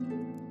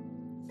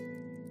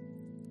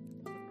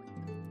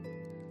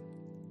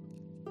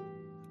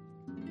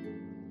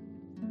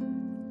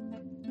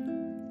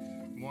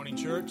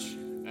morning, church.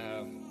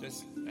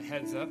 Just a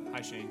heads up.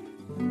 Hi, Shane.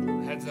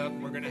 A heads up,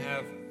 we're going to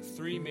have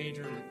 3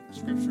 major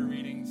scripture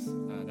readings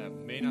that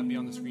may not be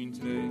on the screen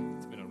today.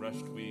 It's been a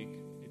rushed week.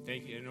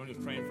 Thank you. Everyone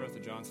who's praying for us. The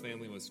John's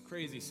family was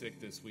crazy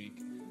sick this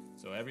week,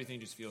 so everything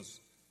just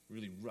feels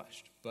really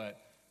rushed. But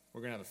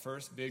we're going to have a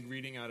first big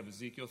reading out of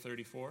Ezekiel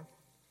 34.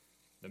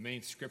 The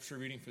main scripture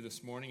reading for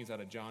this morning is out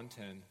of John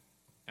 10.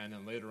 And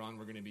then later on,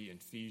 we're going to be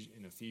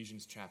in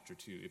Ephesians chapter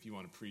 2, if you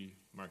want to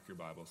pre-mark your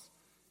Bibles,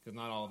 because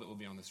not all of it will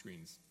be on the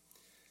screens.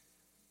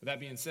 With that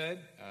being said,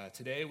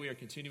 today we are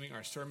continuing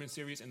our sermon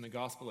series in the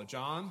Gospel of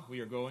John. We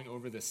are going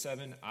over the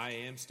 7 I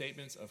am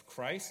statements of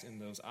Christ,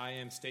 and those I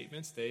am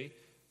statements, they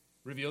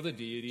reveal the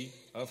deity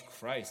of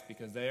Christ,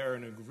 because they are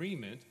in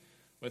agreement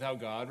with how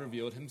God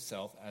revealed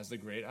himself as the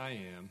great I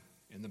am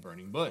in the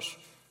burning bush.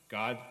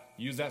 God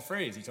used that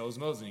phrase. He tells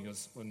Moses, he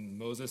goes, when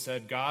Moses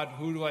said, God,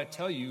 who do I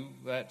tell you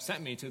that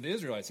sent me to the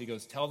Israelites? He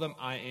goes, tell them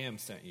I am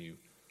sent you.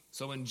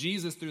 So when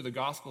Jesus, through the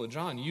Gospel of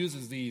John,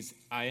 uses these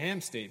I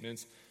am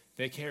statements,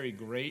 they carry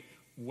great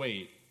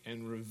weight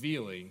in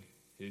revealing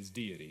his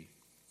deity.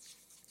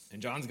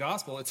 In John's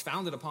Gospel, it's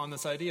founded upon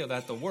this idea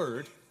that the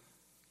Word,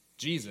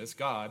 Jesus,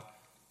 God,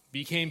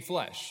 became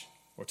flesh,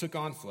 or took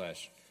on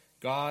flesh.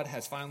 God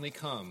has finally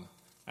come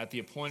at the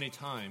appointed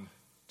time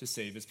to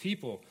save his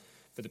people.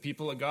 For the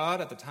people of God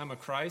at the time of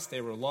Christ,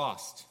 they were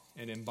lost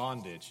and in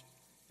bondage,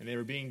 and they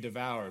were being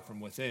devoured from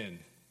within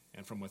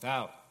and from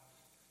without.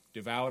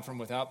 Devoured from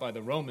without by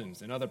the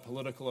Romans and other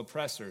political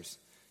oppressors.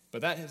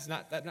 But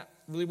that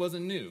really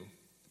wasn't new.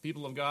 The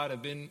people of God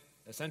have been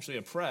essentially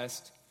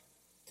oppressed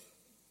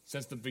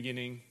since the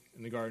beginning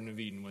in the Garden of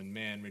Eden when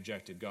man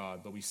rejected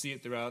God. But we see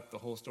it throughout the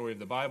whole story of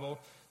the Bible.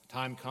 The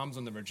time comes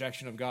when the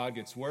rejection of God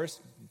gets worse.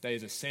 The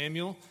days of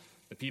Samuel,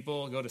 the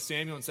people go to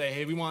Samuel and say,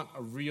 hey, we want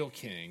a real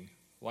king,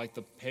 like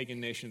the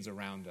pagan nations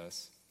around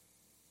us.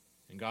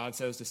 And God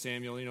says to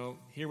Samuel,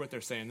 hear what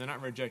they're saying. They're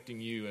not rejecting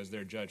you as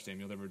their judge,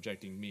 Samuel. They're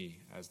rejecting me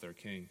as their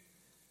king.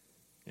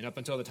 And up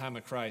until the time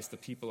of Christ, the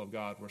people of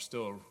God were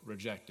still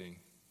rejecting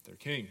their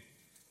king.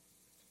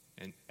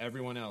 And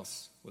everyone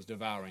else was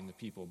devouring the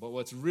people. But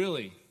what's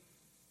really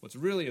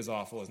is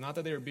awful is not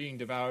that they were being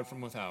devoured from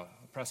without,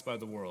 oppressed by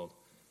the world,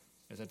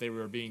 is that they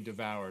were being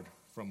devoured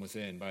from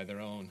within by their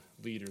own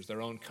leaders,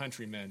 their own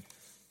countrymen,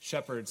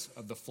 shepherds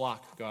of the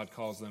flock, God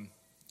calls them.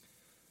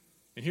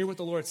 And hear what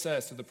the Lord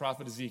says to the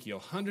prophet Ezekiel,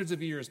 hundreds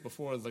of years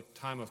before the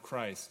time of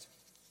Christ,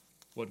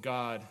 what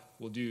God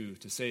will do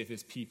to save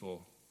his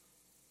people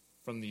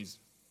from these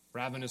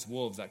ravenous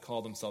wolves that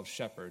call themselves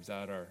shepherds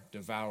that are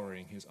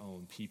devouring his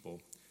own people.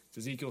 It's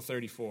Ezekiel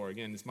 34.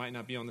 Again, this might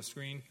not be on the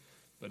screen,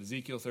 but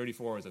Ezekiel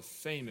 34 is a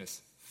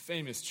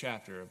famous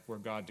chapter where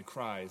God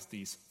decries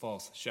these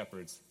false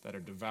shepherds that are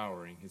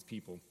devouring his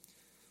people.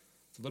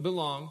 It's a little bit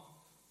long,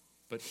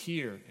 but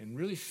hear and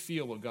really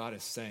feel what God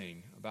is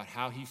saying about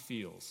how he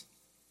feels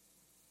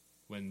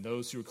when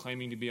those who are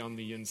claiming to be on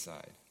the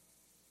inside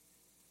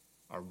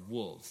are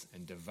wolves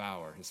and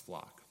devour his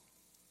flock.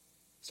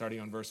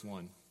 Starting on verse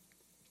 1,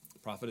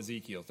 prophet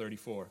Ezekiel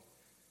 34.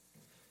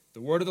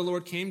 The word of the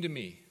Lord came to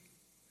me.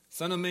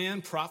 Son of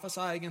man, prophesy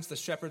against the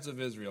shepherds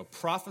of Israel.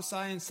 Prophesy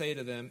and say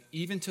to them,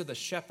 even to the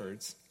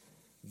shepherds,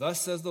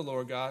 thus says the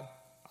Lord God,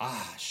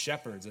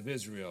 shepherds of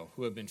Israel,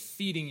 who have been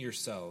feeding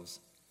yourselves.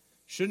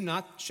 Should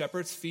not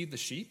shepherds feed the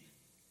sheep?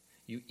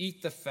 You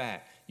eat the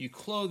fat. You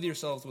clothe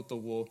yourselves with the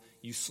wool.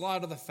 You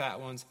slaughter the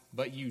fat ones,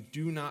 but you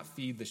do not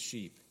feed the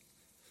sheep.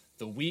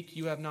 The weak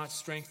you have not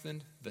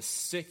strengthened. The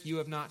sick you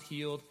have not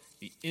healed.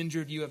 The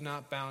injured you have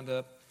not bound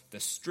up.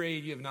 The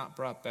strayed you have not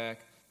brought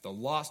back. The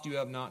lost you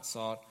have not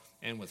sought.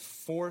 And with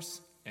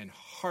force and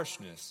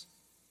harshness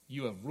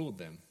you have ruled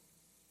them.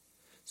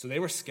 So they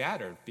were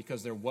scattered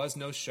because there was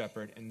no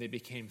shepherd, and they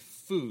became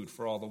food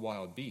for all the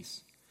wild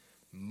beasts.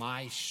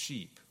 My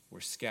sheep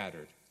were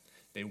scattered.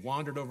 They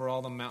wandered over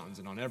all the mountains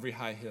and on every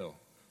high hill.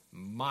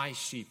 My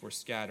sheep were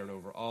scattered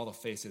over all the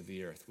face of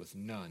the earth, with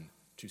none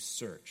to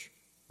search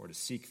or to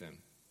seek them.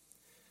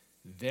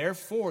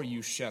 Therefore,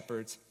 you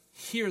shepherds,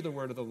 hear the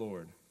word of the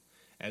Lord.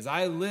 As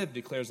I live,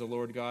 declares the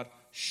Lord God,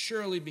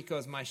 surely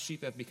because my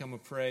sheep have become a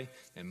prey,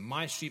 and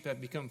my sheep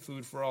have become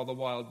food for all the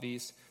wild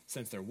beasts,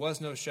 since there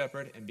was no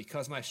shepherd, and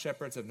because my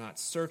shepherds have not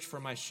searched for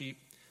my sheep,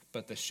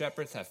 but the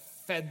shepherds have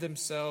fed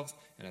themselves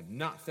and have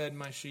not fed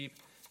my sheep,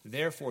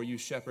 therefore, you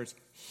shepherds,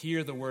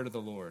 hear the word of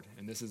the Lord.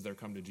 And this is their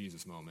come to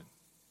Jesus moment.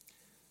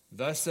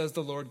 Thus says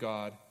the Lord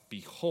God,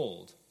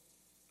 behold,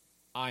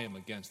 I am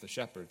against the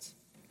shepherds,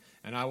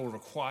 and I will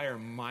require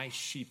my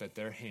sheep at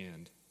their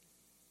hand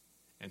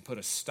and put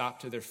a stop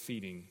to their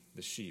feeding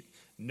the sheep.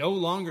 No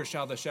longer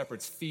shall the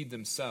shepherds feed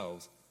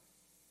themselves.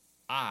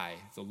 I,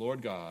 the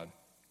Lord God,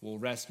 will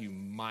rescue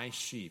my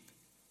sheep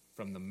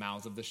from the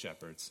mouths of the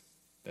shepherds,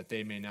 that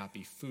they may not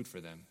be food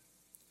for them.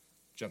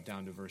 Jump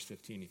down to verse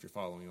 15 if you're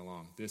following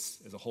along.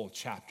 This is a whole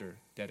chapter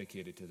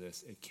dedicated to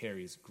this. It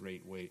carries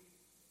great weight.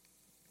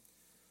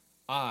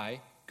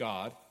 I,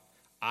 God,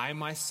 I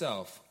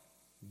myself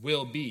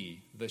will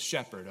be the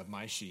shepherd of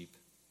my sheep.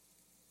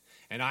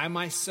 And I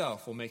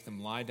myself will make them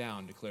lie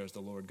down, declares the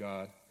Lord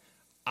God.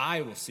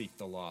 I will seek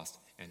the lost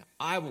and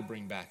I will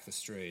bring back the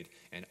strayed,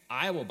 and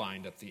I will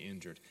bind up the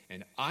injured,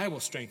 and I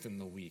will strengthen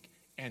the weak,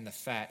 and the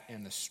fat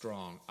and the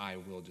strong I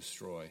will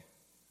destroy.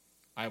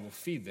 I will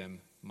feed them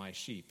my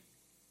sheep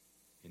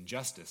in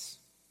justice.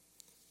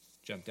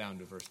 Jump down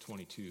to verse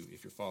 22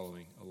 if you're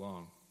following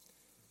along.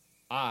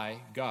 I,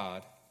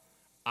 God,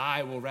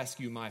 I will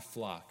rescue my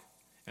flock,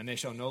 and they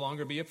shall no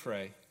longer be a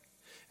prey,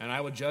 and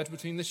I will judge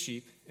between the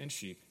sheep and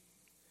sheep.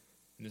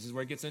 And this is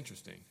where it gets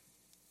interesting.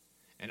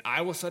 And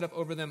I will set up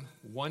over them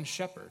one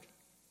shepherd,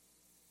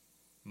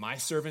 my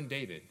servant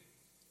David,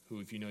 who,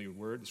 if you know your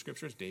word, the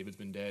scriptures, David's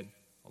been dead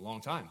a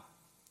long time.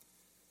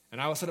 And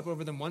I will set up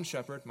over them one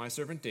shepherd, my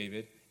servant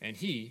David, and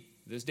he,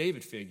 this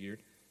David figure,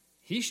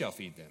 he shall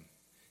feed them.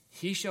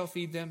 He shall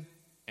feed them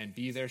and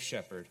be their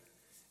shepherd,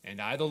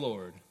 and I, the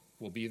Lord,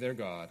 will be their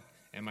God,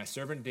 and my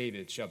servant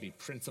David shall be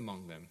prince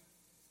among them.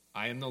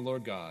 I am the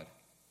Lord God.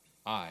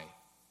 I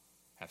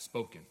have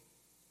spoken.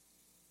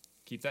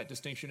 Keep that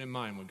distinction in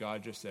mind, what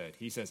God just said.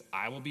 He says,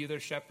 I will be their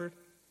shepherd,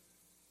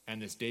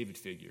 and this David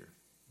figure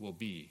will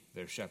be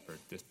their shepherd.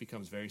 This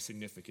becomes very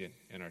significant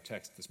in our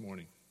text this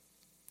morning.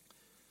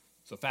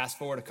 So fast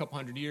forward a couple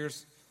hundred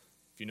years.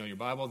 If you know your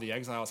Bible, the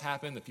exiles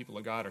happen. The people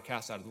of God are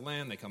cast out of the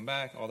land. They come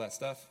back, all that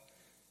stuff.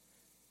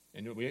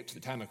 And we get to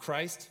the time of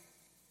Christ,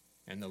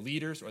 and the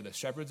leaders or the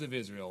shepherds of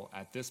Israel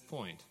at this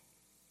point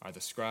are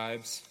the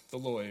scribes, the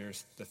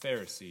lawyers, the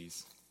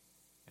Pharisees,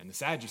 and the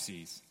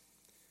Sadducees.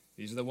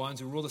 These are the ones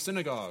who rule the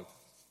synagogue.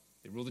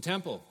 They rule the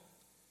temple.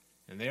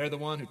 And they are the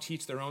ones who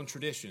teach their own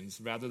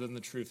traditions rather than the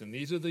truth. And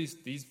these are these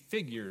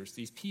figures,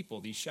 these people,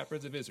 these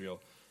shepherds of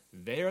Israel.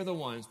 They are the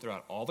ones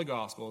throughout all the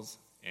Gospels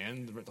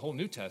and the whole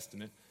New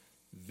Testament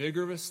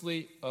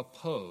vigorously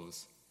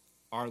oppose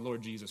our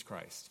Lord Jesus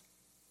Christ.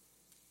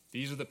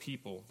 These are the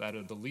people that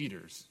are the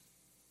leaders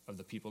of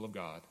the people of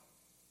God.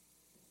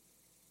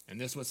 And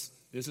this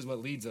is what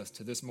leads us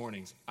to this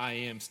morning's I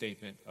am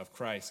statement of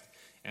Christ.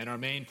 And our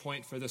main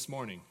point for this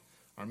morning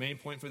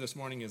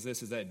is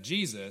this, is that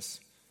Jesus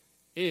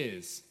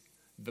is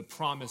the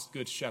promised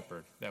good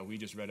shepherd that we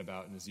just read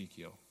about in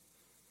Ezekiel.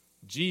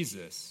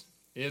 Jesus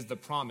is the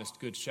promised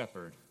good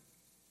shepherd.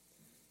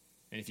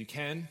 And if you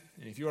can,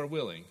 and if you are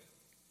willing,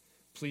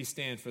 please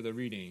stand for the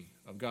reading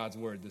of God's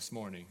word this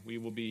morning. We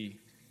will be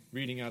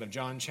reading out of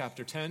John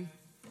chapter 10,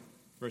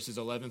 verses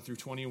 11 through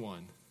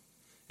 21.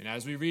 And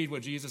as we read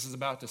what Jesus is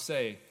about to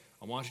say,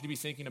 I want you to be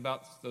thinking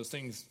about those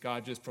things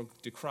God just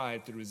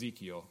decried through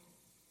Ezekiel,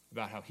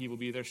 about how he will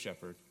be their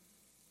shepherd,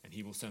 and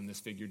he will send this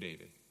figure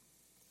David.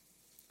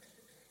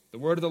 The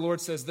word of the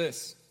Lord says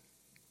this,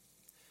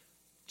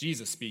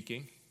 Jesus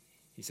speaking,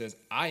 he says,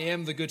 I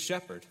am the good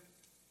shepherd,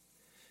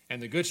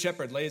 and the good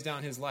shepherd lays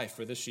down his life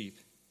for the sheep.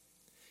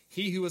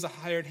 He who is a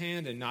hired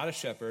hand and not a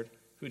shepherd,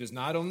 who does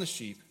not own the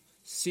sheep,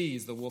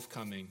 sees the wolf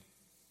coming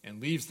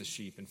and leaves the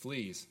sheep and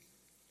flees.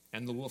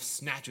 And the wolf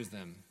snatches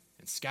them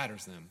and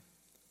scatters them.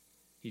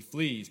 He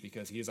flees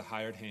because he is a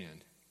hired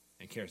hand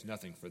and cares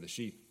nothing for the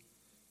sheep.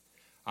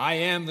 I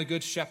am the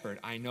good shepherd.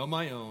 I know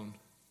my own,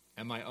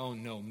 and my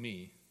own know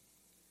me.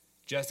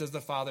 Just as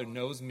the Father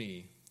knows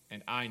me,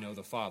 and I know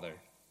the Father.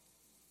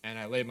 And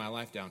I lay my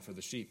life down for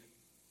the sheep.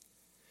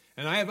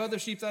 And I have other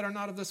sheep that are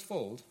not of this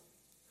fold.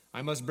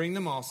 I must bring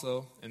them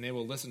also, and they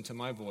will listen to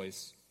my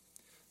voice.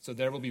 So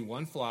there will be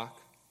one flock,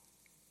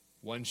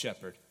 one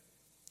shepherd.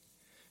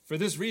 For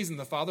this reason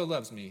the Father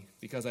loves me,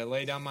 because I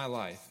lay down my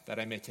life, that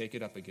I may take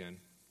it up again.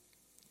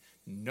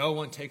 No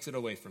one takes it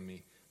away from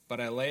me,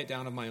 but I lay it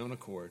down of my own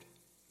accord.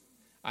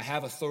 I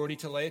have authority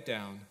to lay it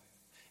down,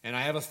 and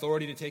I have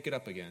authority to take it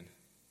up again.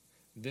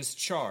 This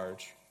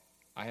charge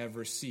I have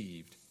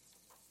received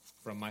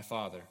from my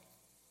Father.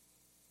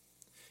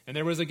 And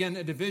there was again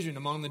a division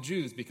among the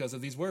Jews because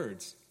of these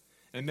words.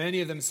 And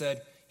many of them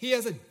said, he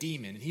has a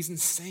demon, and he's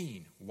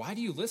insane. Why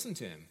do you listen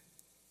to him?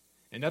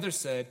 And others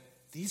said,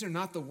 these are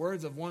not the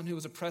words of one who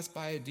is oppressed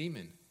by a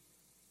demon.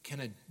 Can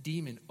a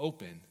demon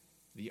open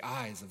the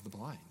eyes of the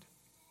blind?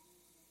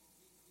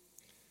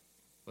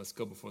 Let's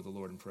go before the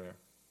Lord in prayer.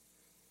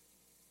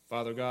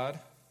 Father God,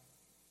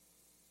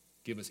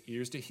 give us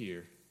ears to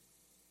hear,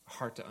 a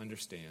heart to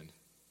understand,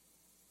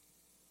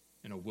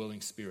 and a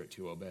willing spirit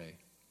to obey.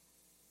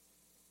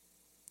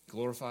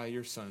 Glorify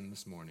your Son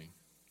this morning.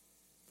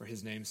 For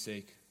his name's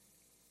sake,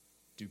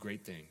 do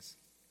great things.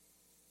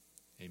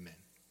 Amen.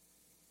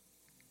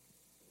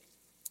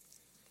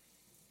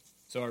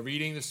 So our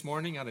reading this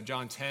morning out of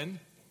John 10,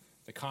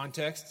 the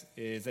context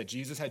is that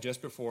Jesus had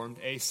just performed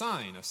a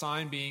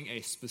sign being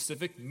a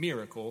specific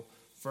miracle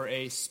for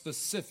a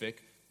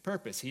specific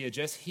purpose. He had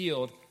just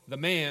healed the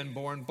man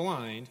born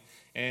blind,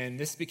 and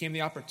this became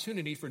the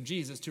opportunity for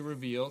Jesus to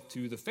reveal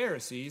to the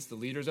Pharisees, the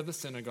leaders of the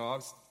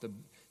synagogues,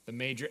 the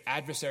major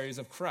adversaries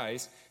of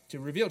Christ, to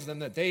reveal to them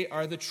that they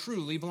are the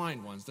truly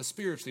blind ones, the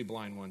spiritually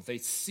blind ones. They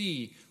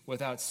see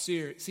without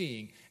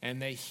seeing,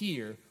 and they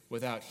hear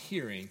without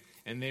hearing,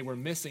 and they were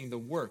missing the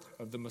work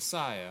of the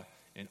Messiah,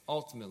 and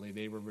ultimately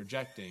they were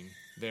rejecting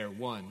their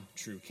one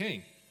true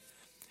king.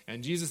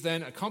 And Jesus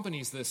then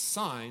accompanies this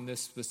sign,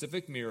 this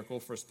specific miracle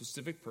for a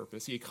specific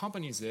purpose. He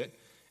accompanies it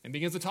and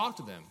begins to talk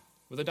to them.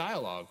 with a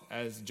dialogue.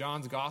 As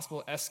John's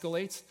gospel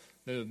escalates,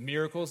 the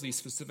miracles, these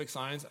specific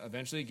signs,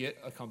 eventually get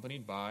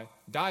accompanied by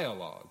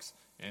dialogues,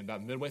 and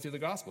about midway through the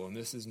gospel, and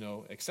this is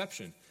no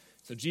exception.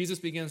 So Jesus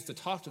begins to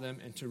talk to them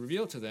and to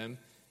reveal to them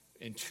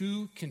in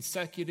 2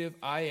 consecutive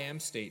I am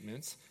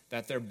statements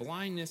that their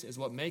blindness is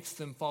what makes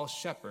them false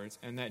shepherds,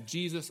 and that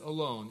Jesus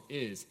alone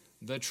is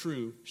the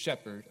true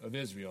shepherd of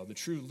Israel, the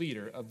true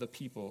leader of the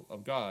people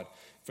of God.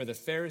 For the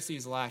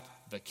Pharisees lacked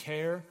the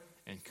care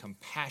and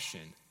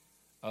compassion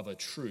of a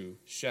true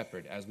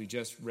shepherd. As we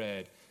just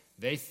read,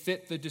 they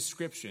fit the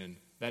description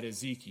that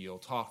Ezekiel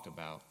talked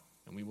about.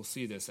 And we will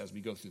see this as we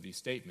go through these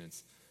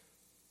statements.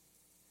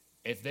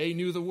 If they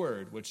knew the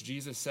word, which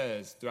Jesus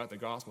says throughout the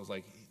Gospels,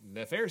 like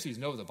the Pharisees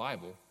know the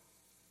Bible.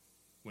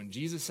 When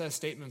Jesus says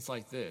statements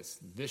like this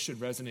should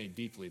resonate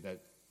deeply,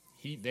 that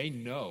they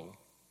know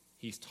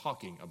he's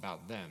talking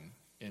about them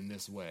in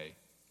this way.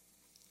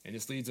 And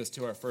this leads us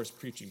to our first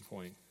preaching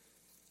point.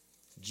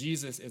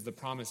 Jesus is the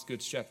promised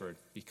good shepherd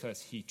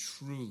because he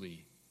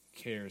truly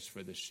cares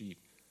for the sheep.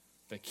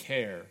 The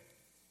care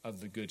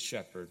of the good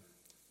shepherd.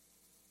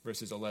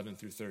 Verses 11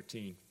 through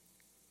 13.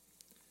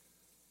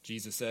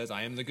 Jesus says,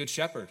 I am the good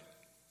shepherd,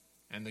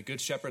 and the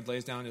good shepherd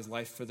lays down his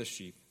life for the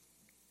sheep.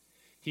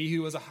 He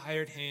who is a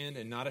hired hand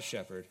and not a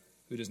shepherd,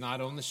 who does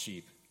not own the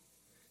sheep,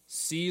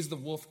 sees the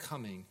wolf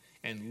coming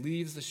and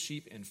leaves the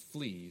sheep and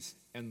flees,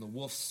 and the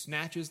wolf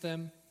snatches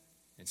them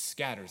and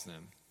scatters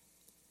them.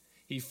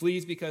 He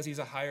flees because he's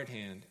a hired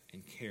hand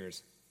and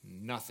cares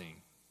nothing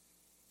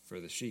for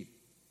the sheep.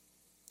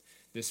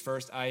 This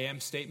first I am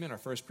statement, our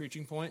first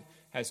preaching point,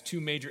 has 2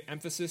 major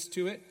emphases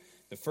to it.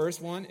 The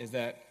first one is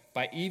that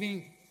by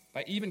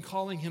even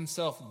calling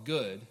himself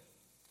good,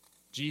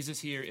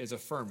 Jesus here is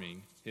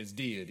affirming his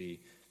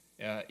deity.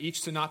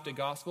 Each synoptic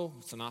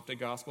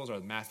gospels are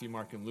Matthew,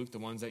 Mark, and Luke, the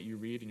ones that you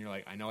read, and you're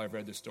like, I know I've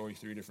read this story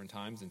 3 different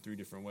times in 3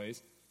 different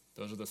ways.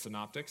 Those are the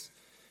synoptics.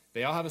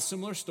 They all have a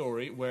similar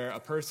story where a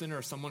person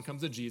or someone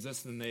comes to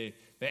Jesus and they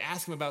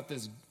ask him about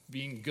this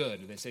being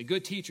good. They say,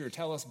 good teacher,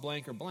 tell us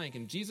blank or blank.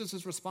 And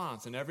Jesus'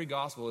 response in every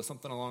gospel is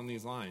something along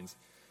these lines.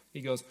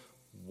 He goes,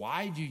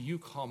 why do you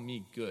call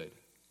me good?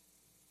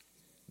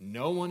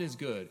 No one is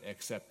good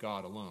except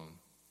God alone.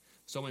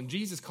 So when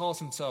Jesus calls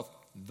himself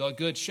the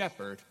good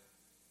shepherd,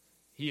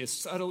 he is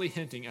subtly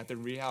hinting at the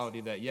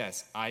reality that,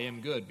 yes, I am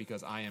good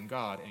because I am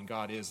God, and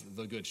God is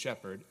the good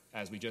shepherd.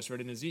 As we just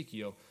read in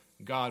Ezekiel,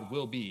 God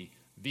will be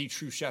the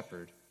true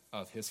shepherd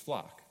of his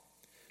flock.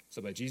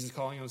 So by Jesus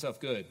calling himself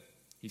good,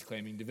 he's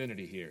claiming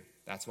divinity here.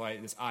 That's why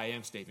this I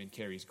am statement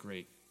carries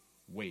great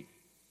weight.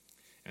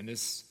 And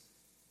it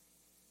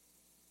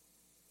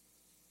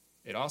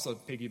also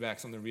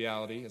piggybacks on the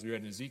reality, as we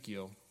read in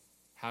Ezekiel,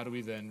 how do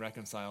we then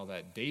reconcile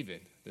that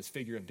David, this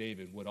figure of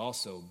David, would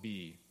also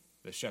be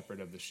the shepherd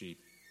of the sheep?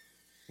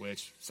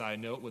 Which, side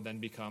note, would then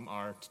become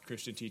our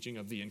Christian teaching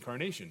of the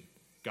incarnation.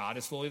 God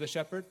is fully the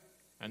shepherd,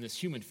 and this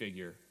human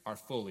figure are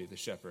fully the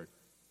shepherd.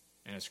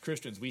 And as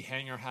Christians, we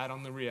hang our hat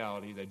on the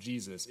reality that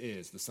Jesus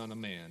is the Son of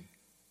Man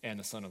and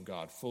the Son of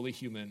God, fully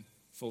human,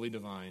 fully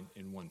divine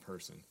in one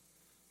person.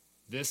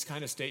 This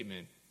kind of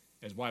statement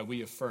is why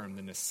we affirm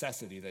the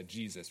necessity that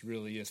Jesus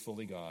really is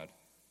fully God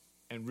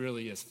and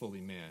really is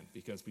fully man,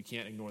 because we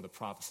can't ignore the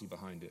prophecy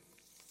behind it.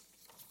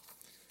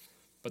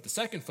 But the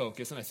second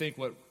focus, and I think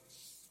what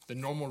the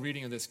normal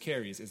reading of this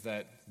carries, is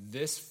that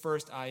this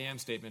first I am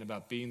statement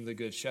about being the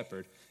good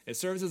shepherd, it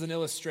serves as an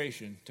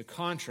illustration to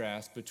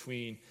contrast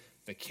between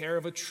the care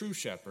of a true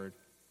shepherd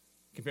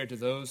compared to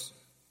those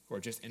who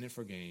are just in it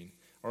for gain.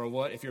 Or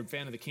what, if you're a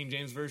fan of the King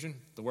James Version,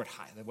 the word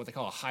what they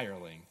call a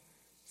hireling.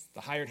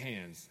 The hired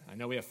hands. I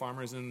know we have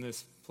farmers in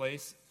this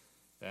place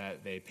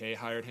that they pay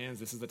hired hands.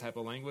 This is the type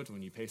of language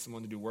when you pay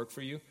someone to do work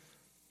for you.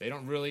 They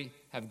don't really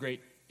have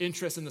great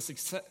interest in the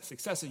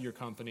success of your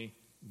company.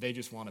 They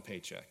just want a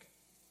paycheck.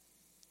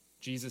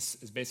 Jesus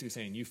is basically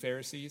saying, you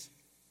Pharisees,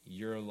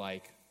 you're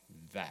like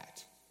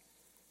that.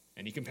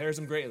 And he compares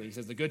them greatly. He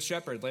says, the good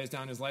shepherd lays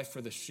down his life for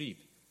the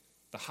sheep.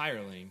 The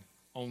hireling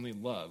only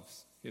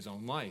loves his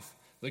own life.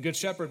 The good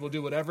shepherd will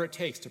do whatever it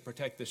takes to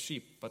protect the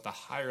sheep, but the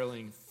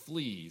hireling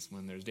flees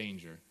when there's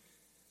danger.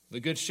 The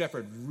good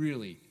shepherd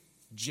really,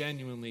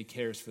 genuinely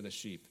cares for the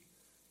sheep,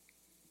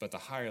 but the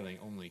hireling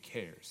only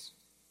cares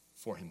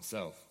for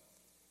himself.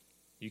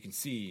 You can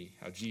see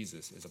how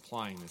Jesus is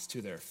applying this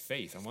to their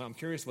faith. I'm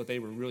curious what they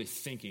were really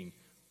thinking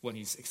when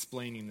he's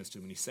explaining this to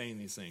them, when he's saying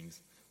these things.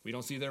 We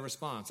don't see their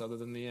response other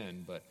than the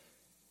end, but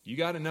you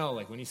got to know,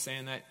 like when he's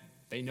saying that,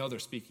 they know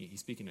he's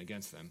speaking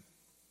against them.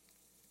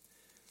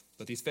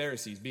 But these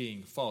Pharisees,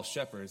 being false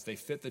shepherds, they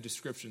fit the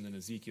description in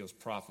Ezekiel's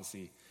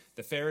prophecy.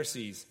 The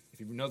Pharisees, if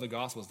you know the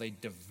Gospels, they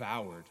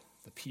devoured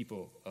the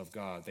people of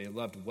God. They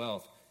loved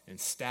wealth and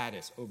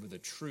status over the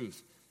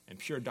truth and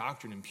pure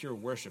doctrine and pure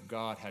worship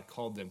God had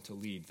called them to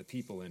lead the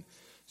people in.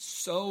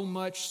 So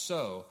much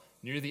so,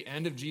 near the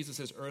end of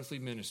Jesus' earthly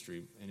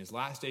ministry, in his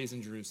last days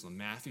in Jerusalem,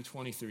 Matthew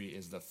 23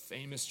 is the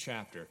famous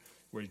chapter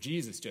where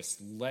Jesus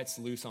just lets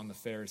loose on the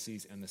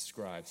Pharisees and the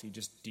scribes. He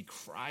just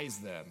decries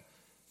them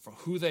for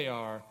who they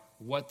are,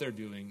 what they're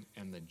doing,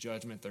 and the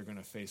judgment they're going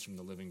to face from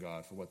the living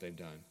God for what they've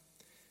done.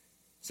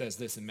 says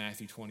this in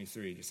Matthew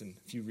 23, just in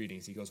a few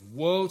readings. He goes,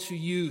 "Woe to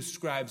you,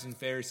 scribes and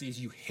Pharisees,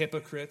 you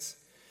hypocrites,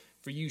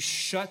 for you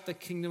shut the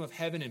kingdom of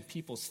heaven in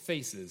people's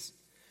faces.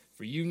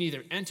 For you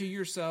neither enter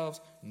yourselves,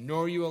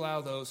 nor you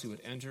allow those who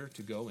would enter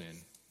to go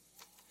in.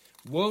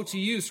 Woe to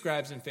you,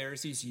 scribes and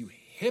Pharisees, you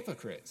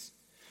hypocrites,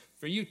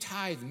 for you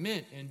tithe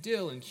mint and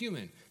dill and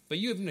cumin, but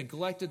you have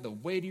neglected the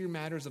weightier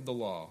matters of the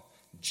law,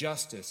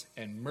 justice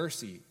and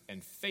mercy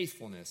and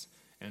faithfulness,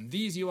 and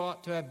these you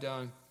ought to have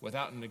done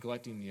without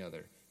neglecting the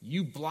other.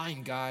 You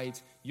blind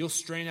guides, you'll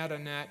strain out a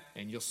gnat,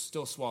 and you'll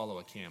still swallow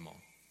a camel.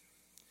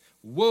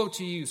 Woe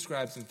to you,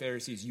 scribes and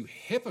Pharisees, you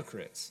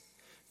hypocrites,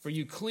 for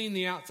you clean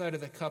the outside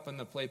of the cup and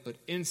the plate, but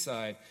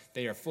inside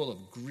they are full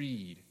of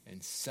greed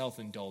and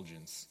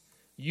self-indulgence.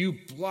 You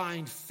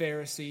blind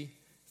Pharisee,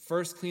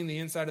 first clean the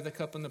inside of the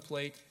cup and the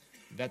plate,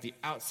 that the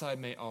outside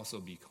may also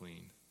be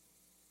clean."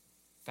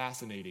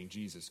 Fascinating,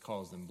 Jesus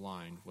calls them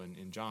blind when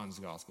in John's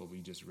gospel we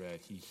just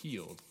read, he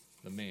healed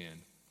the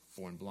man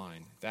born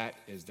blind. That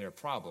is their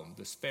problem.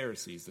 The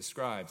Pharisees, the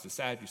scribes, the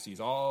Sadducees,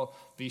 all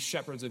these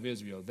shepherds of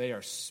Israel, they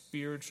are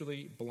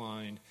spiritually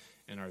blind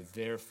and are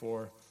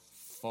therefore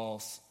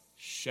false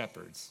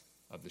shepherds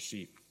of the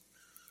sheep.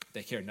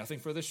 They care nothing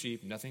for the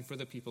sheep, nothing for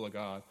the people of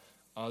God,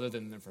 other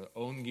than for their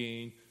own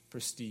gain,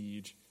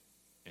 prestige,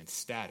 and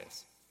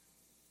status.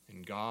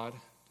 And God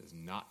does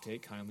not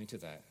take kindly to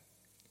that.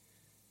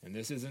 And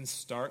this is in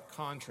stark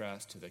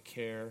contrast to the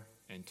care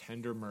and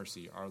tender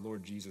mercy our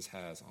Lord Jesus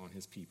has on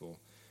his people,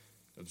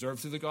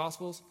 observed through the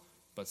Gospels,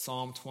 but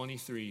Psalm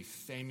 23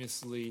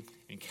 famously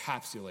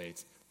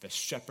encapsulates the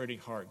shepherding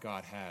heart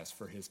God has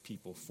for his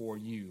people, for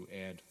you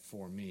and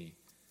for me.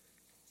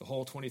 The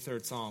whole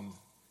 23rd Psalm,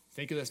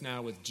 think of this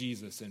now with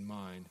Jesus in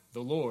mind.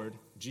 The Lord,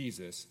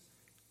 Jesus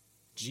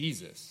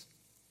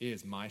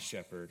is my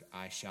shepherd,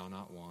 I shall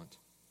not want.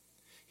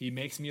 He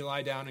makes me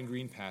lie down in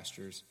green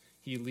pastures.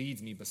 He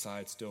leads me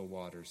beside still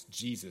waters.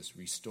 Jesus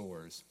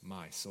restores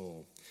my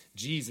soul.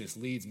 Jesus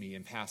leads me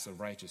in paths of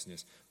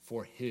righteousness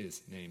for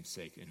his name's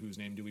sake. In whose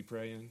name do we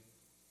pray in?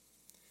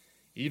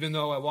 Even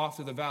though I walk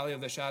through the valley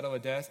of the shadow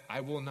of death,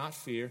 I will not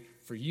fear,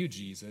 for you,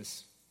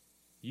 Jesus,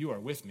 you are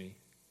with me.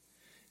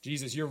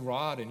 Jesus, your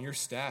rod and your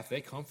staff,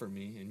 they comfort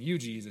me. And you,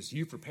 Jesus,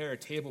 you prepare a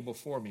table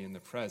before me in the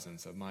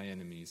presence of my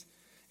enemies.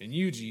 And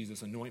you,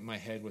 Jesus, anoint my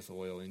head with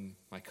oil, and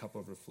my cup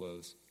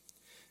overflows.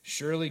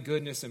 Surely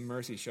goodness and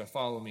mercy shall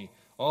follow me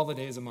all the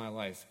days of my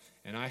life,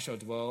 and I shall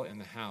dwell in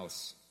the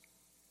house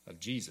of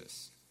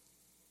Jesus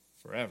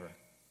forever.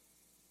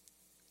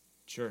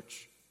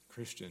 Church,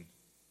 Christian,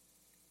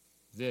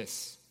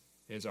 this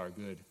is our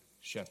good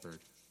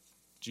shepherd,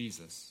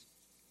 Jesus,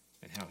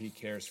 and how he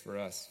cares for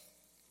us.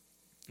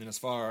 And as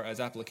far as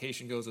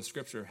application goes of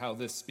Scripture, how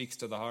this speaks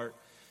to the heart,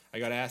 I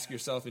got to ask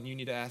yourself, and you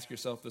need to ask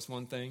yourself this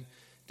one thing: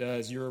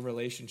 does your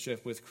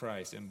relationship with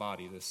Christ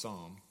embody this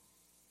psalm?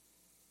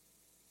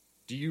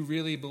 Do you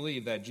really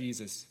believe that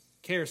Jesus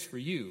cares for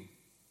you,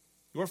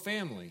 your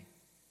family,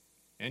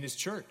 and his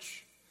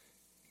church?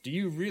 Do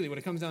you really, when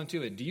it comes down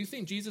to it, do you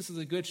think Jesus is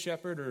a good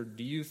shepherd, or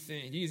do you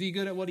think, is he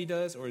good at what he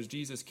does, or is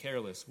Jesus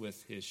careless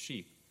with his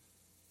sheep?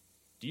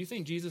 Do you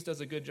think Jesus does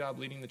a good job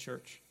leading the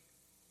church?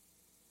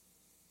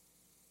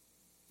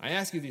 I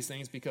ask you these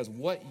things because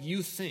what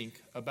you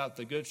think about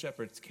the good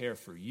shepherd's care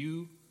for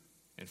you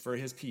and for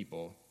his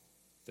people,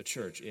 the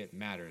church, it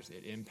matters.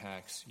 It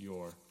impacts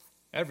your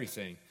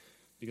everything.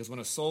 Because when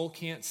a soul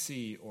can't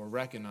see or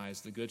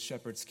recognize the good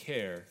shepherd's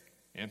care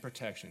and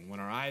protection, when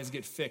our eyes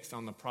get fixed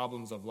on the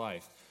problems of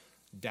life,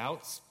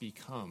 doubts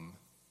become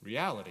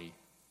reality.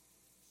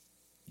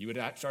 You would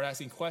start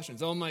asking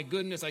questions. Oh my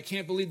goodness, I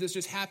can't believe this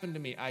just happened to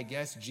me. I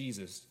guess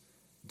Jesus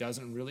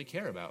doesn't really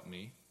care about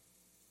me.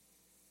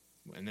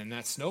 And then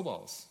that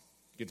snowballs.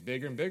 It gets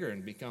bigger and bigger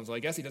and becomes, well, I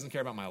guess he doesn't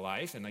care about my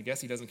life, and I guess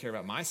he doesn't care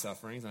about my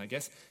sufferings, and I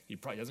guess he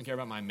probably doesn't care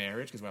about my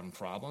marriage because we're having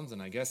problems,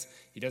 and I guess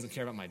he doesn't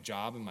care about my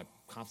job and my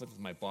conflict with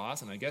my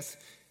boss, and I guess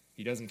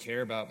he doesn't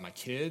care about my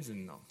kids,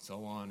 and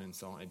so on and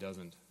so on. It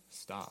doesn't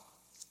stop.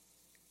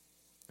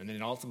 And then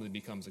it ultimately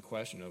becomes a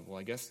question of, well,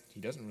 I guess he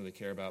doesn't really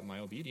care about my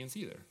obedience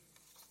either.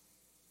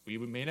 We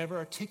may never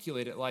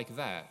articulate it like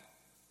that,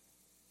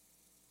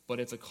 but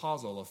it's a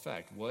causal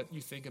effect. What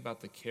you think about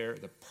the care,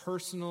 the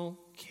personal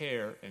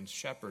care and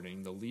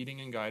shepherding, the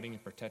leading and guiding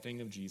and protecting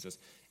of Jesus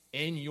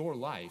in your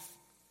life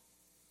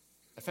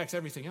affects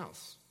everything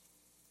else.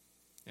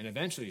 And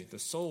eventually, the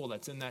soul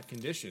that's in that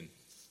condition,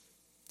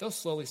 they'll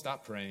slowly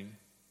stop praying,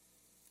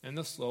 and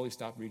they'll slowly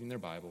stop reading their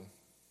Bible.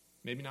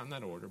 Maybe not in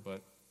that order,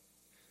 but...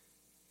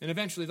 And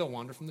eventually they'll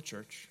wander from the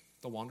church.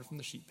 They'll wander from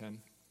the sheep pen.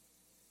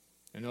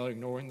 And they'll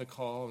ignoring the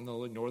call, and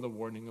they'll ignore the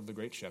warning of the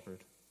great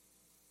shepherd,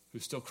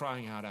 who's still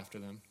crying out after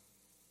them.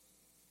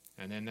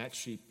 And then that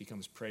sheep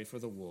becomes prey for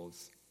the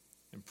wolves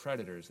and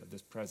predators of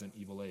this present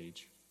evil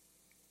age.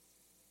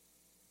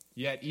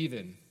 Yet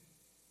even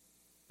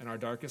in our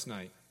darkest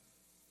night,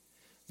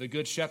 the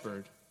good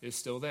shepherd is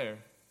still there,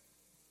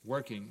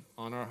 working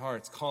on our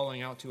hearts,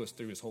 calling out to us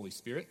through his Holy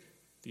Spirit,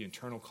 the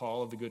internal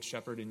call of the good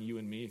shepherd in you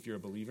and me if you're a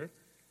believer.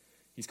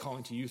 He's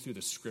calling to you through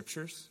the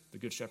Scriptures. The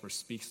good shepherd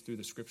speaks through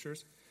the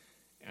Scriptures.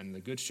 And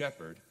the good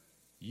shepherd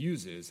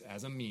uses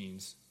as a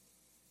means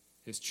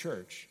his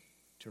church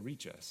to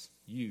reach us,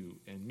 you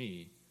and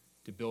me,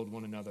 to build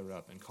one another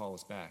up and call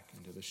us back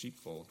into the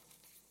sheepfold.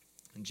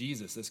 And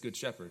Jesus, this good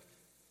shepherd,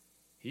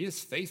 he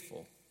is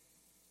faithful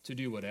to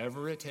do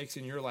whatever it takes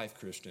in your life,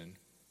 Christian,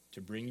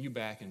 to bring you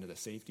back into the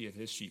safety of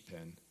his sheep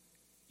pen,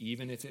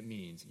 even if it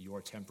means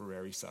your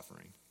temporary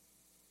suffering.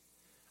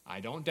 I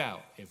don't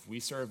doubt if we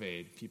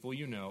surveyed people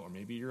you know, or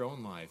maybe your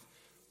own life,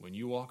 when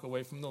you walk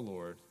away from the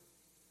Lord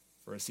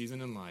for a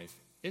season in life,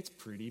 it's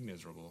pretty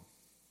miserable.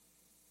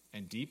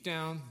 And deep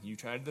down, you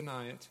try to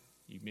deny it.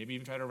 You maybe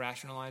even try to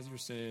rationalize your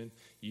sin.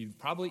 You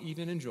probably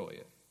even enjoy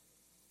it.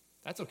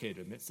 That's okay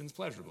to admit sin's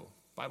pleasurable.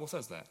 The Bible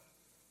says that.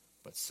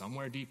 But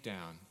somewhere deep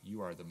down,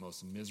 you are the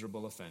most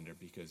miserable offender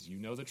because you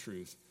know the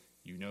truth,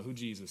 you know who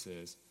Jesus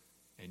is,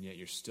 and yet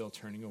you're still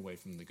turning away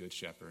from the good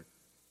shepherd.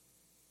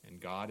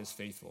 And God is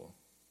faithful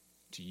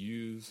to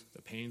use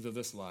the pains of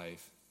this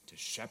life to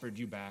shepherd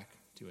you back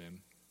to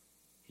him.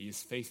 He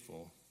is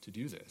faithful to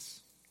do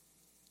this.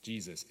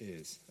 Jesus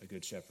is a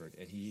good shepherd,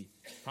 and he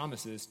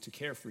promises to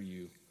care for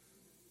you.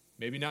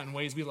 Maybe not in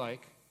ways we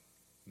like,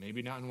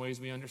 maybe not in ways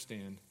we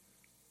understand,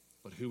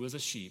 but who is a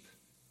sheep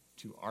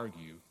to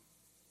argue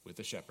with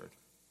a shepherd?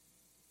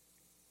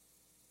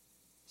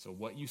 So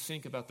what you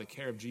think about the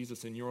care of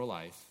Jesus in your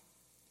life,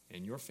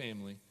 in your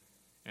family,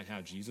 and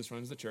how Jesus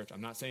runs the church.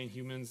 I'm not saying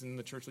humans in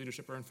the church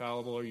leadership are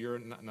infallible or you're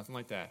nothing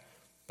like that.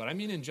 But I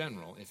mean in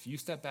general, if you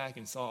step back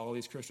and saw all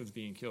these Christians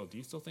being killed, do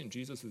you still think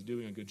Jesus is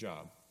doing a good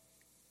job?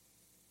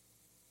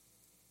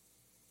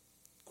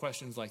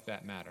 Questions like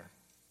that matter.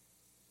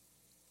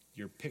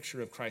 Your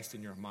picture of Christ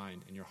in your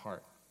mind and your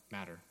heart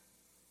matter.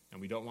 And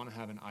we don't want to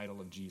have an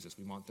idol of Jesus.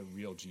 We want the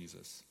real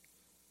Jesus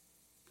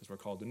because we're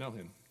called to know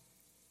him.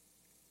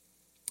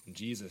 And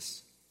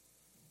Jesus,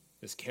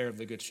 this care of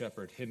the good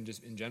shepherd, him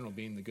just in general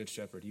being the good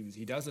shepherd,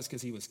 he does this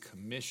because he was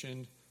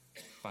commissioned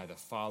by the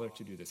Father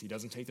to do this. He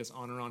doesn't take this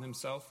honor on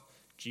himself.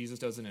 Jesus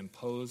doesn't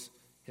impose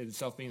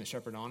himself being the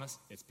shepherd on us.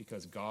 It's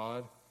because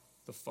God,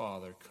 the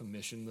Father,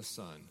 commissioned the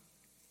Son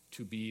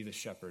to be the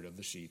shepherd of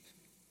the sheep,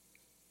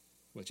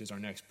 which is our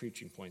next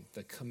preaching point,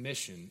 the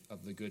commission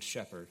of the good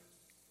shepherd,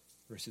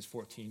 verses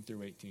 14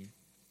 through 18.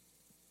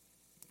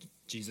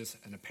 Jesus,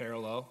 in a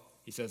parallel,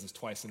 he says this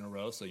twice in a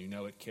row, so you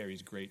know it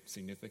carries great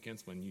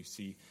significance when you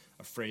see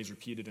a phrase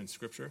repeated in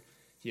Scripture.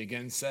 He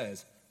again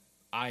says,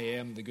 I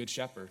am the good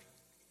shepherd.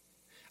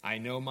 I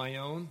know my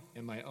own,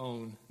 and my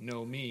own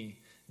know me,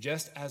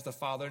 just as the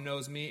Father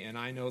knows me, and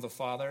I know the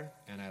Father,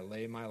 and I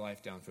lay my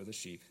life down for the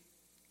sheep.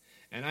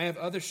 And I have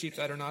other sheep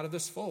that are not of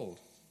this fold.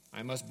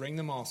 I must bring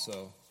them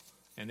also,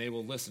 and they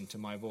will listen to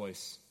my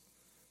voice.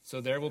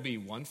 So there will be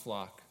one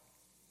flock,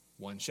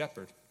 one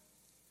shepherd.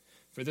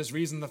 For this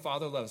reason the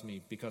Father loves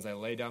me, because I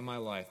lay down my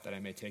life that I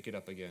may take it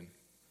up again.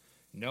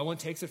 No one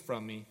takes it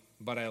from me,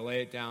 but I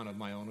lay it down of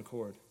my own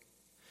accord.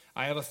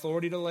 I have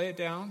authority to lay it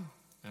down,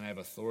 and I have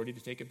authority to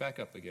take it back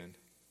up again.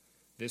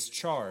 This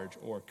charge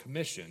or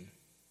commission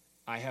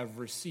I have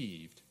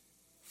received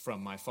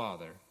from my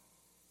Father.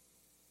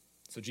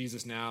 So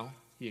Jesus now,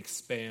 he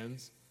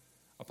expands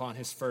upon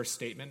his first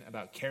statement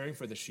about caring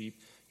for the sheep.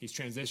 He's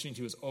transitioning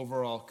to his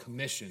overall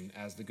commission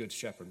as the good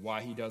shepherd,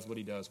 why he does what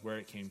he does, where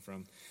it came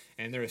from.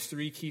 And there are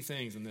three key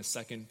things in this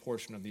second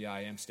portion of the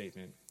I am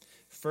statement.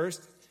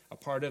 First, a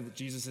part of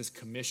Jesus'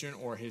 commission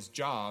or his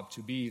job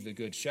to be the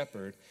good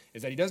shepherd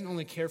is that he doesn't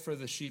only care for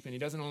the sheep and he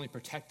doesn't only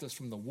protect us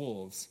from the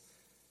wolves,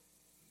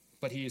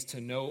 but he is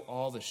to know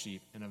all the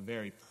sheep in a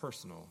very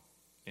personal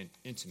and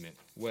intimate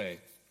way.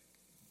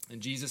 And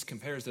Jesus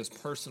compares this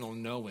personal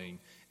knowing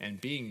and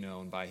being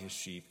known by his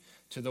sheep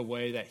to the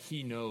way that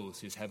he knows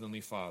his heavenly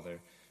Father,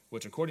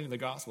 which according to the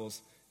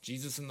Gospels,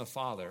 Jesus and the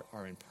Father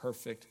are in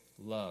perfect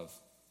love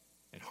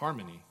and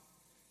harmony.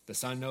 The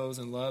Son knows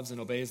and loves and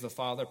obeys the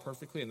Father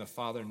perfectly, and the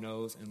Father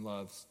knows and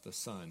loves the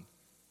Son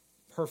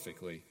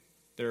perfectly.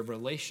 Their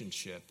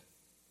relationship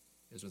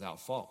is without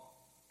fault.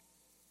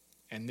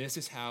 And this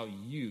is how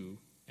you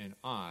and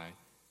I,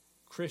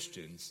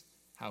 Christians,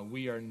 how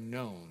we are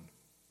known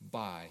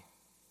by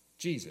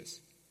Jesus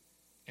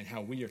and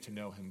how we are to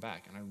know him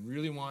back. And I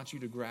really want you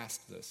to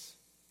grasp this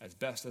as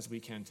best as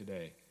we can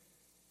today.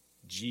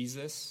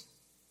 Jesus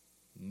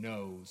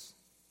knows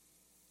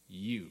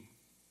you.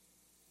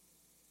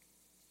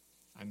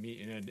 I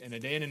mean, in a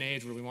day and an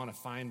age where we want to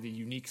find the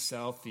unique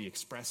self, the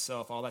express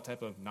self, all that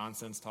type of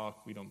nonsense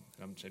talk, I'm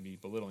trying to be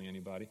belittling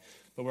anybody,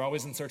 but we're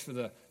always in search for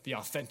the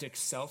authentic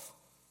self.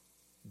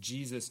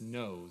 Jesus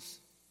knows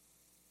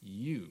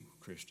you,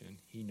 Christian.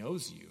 He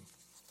knows you.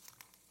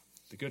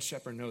 The Good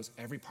Shepherd knows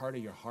every part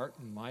of your heart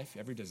and life,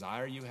 every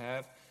desire you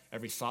have,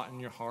 every thought in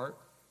your heart,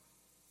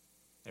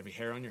 every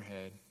hair on your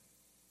head.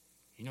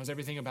 He knows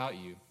everything about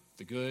you,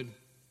 the good,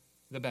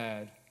 the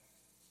bad,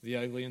 the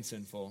ugly and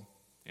sinful,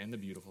 and the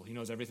beautiful. He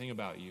knows everything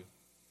about you.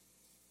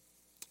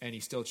 And he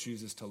still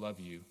chooses to love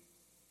you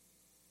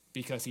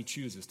because he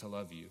chooses to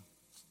love you.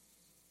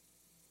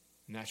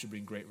 And that should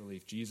bring great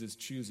relief. Jesus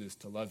chooses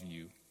to love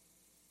you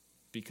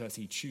because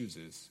he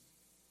chooses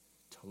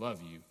to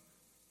love you,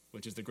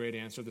 which is the great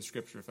answer of the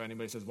Scripture. If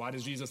anybody says, why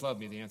does Jesus love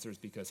me? The answer is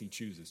because he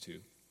chooses to.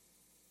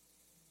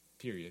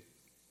 period.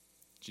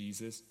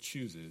 Jesus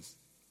chooses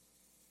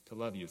to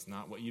love you. It's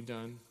not what you've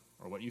done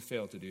or what you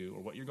failed to do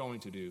or what you're going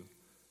to do.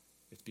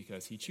 It's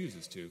because he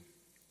chooses to.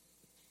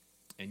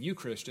 And you,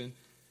 Christian,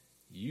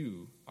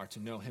 you are to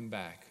know him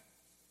back.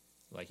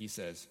 Like he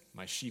says,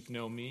 my sheep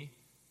know me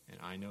and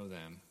I know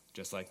them,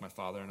 just like my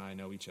Father and I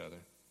know each other.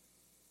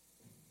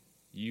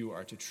 You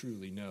are to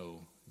truly know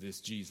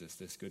this Jesus,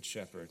 this good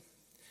shepherd.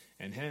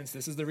 And hence,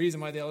 this is the reason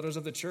why the elders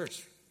of the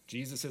church,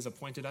 Jesus is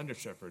appointed under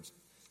shepherds.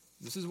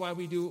 This is why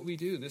we do what we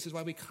do. This is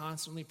why we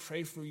constantly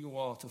pray for you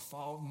all to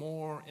fall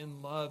more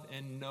in love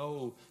and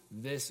know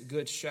this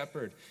good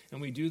shepherd.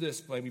 And we do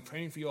this by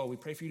praying for you all. We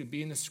pray for you to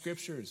be in the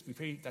scriptures. We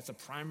pray that's a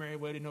primary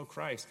way to know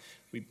Christ.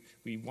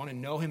 We want to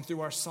know him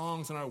through our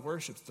songs and our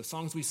worships. The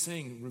songs we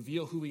sing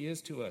reveal who he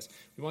is to us.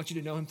 We want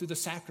you to know him through the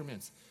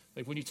sacraments.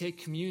 Like when you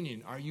take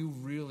communion, are you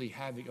really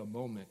having a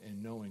moment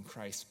and knowing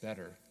Christ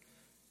better?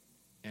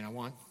 And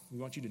we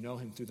want you to know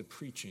him through the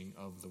preaching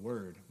of the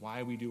word,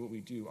 why we do what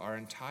we do. Our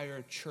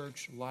entire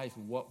church life,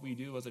 what we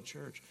do as a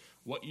church,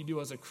 what you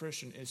do as a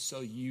Christian is so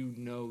you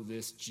know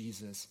this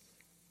Jesus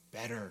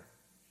better,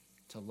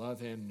 to love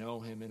him, know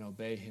him, and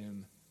obey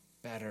him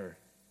better.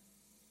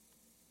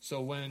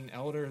 So when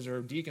elders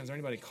or deacons or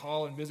anybody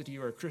call and visit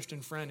you or a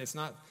Christian friend, it's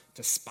not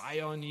to spy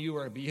on you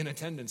or be an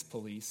attendance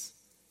police.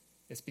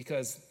 It's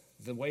because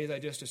the ways I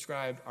just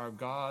described are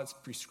God's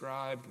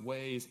prescribed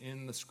ways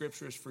in the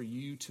scriptures for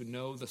you to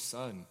know the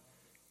Son.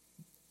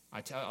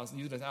 I'll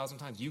use it 1,000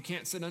 times. You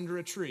can't sit under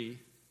a tree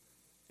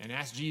and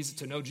ask Jesus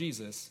to know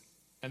Jesus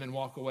and then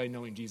walk away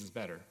knowing Jesus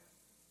better.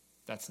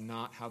 That's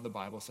not how the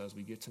Bible says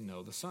we get to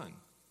know the Son.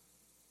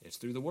 It's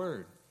through the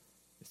Word.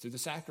 It's through the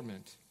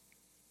sacrament.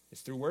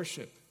 It's through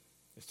worship.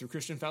 It's through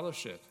Christian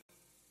fellowship.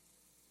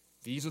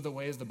 These are the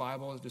ways the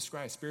Bible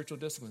describes spiritual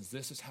disciplines.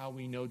 This is how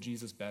we know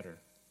Jesus better.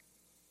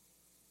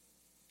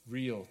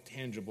 Real,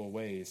 tangible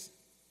ways.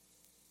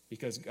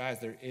 Because, guys,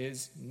 there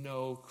is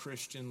no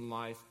Christian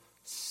life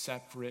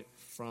separate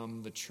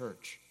from the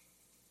church.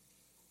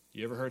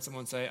 You ever heard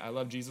someone say, I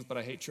love Jesus, but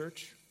I hate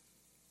church?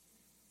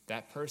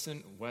 That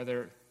person,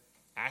 whether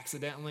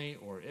accidentally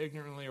or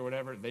ignorantly or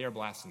whatever, they are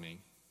blaspheming.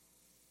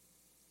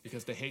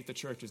 Because to hate the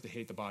church is to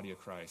hate the body of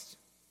Christ.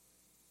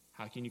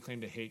 How can you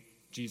claim to hate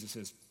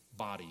Jesus'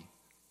 body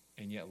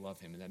and yet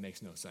love him? And that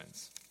makes no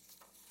sense.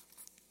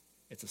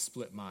 It's a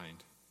split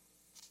mind.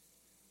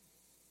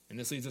 And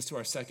this leads us to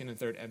our second and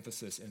third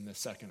emphasis in the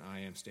second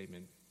I am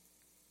statement.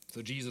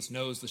 So Jesus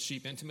knows the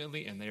sheep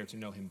intimately, and they are to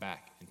know him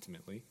back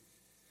intimately.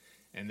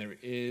 And there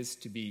is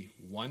to be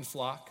one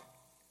flock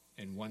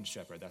and one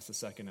shepherd. That's the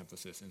second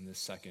emphasis in this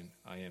second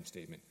I am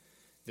statement.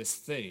 This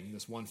thing,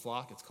 this one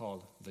flock, it's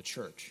called the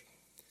church.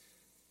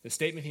 The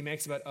statement he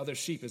makes about other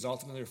sheep is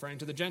ultimately referring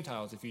to the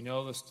Gentiles. If you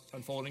know the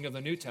unfolding of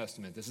the New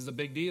Testament, this is a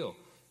big deal.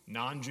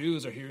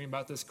 Non-Jews are hearing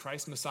about this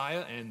Christ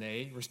Messiah, and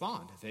they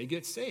respond. They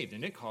get saved,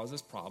 and it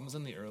causes problems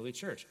in the early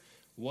church.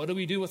 What do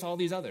we do with all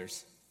these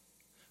others?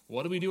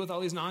 What do we do with all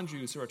these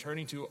non-Jews who are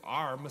turning to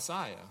our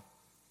Messiah?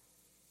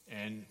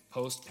 And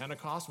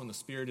post-Pentecost, when the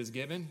Spirit is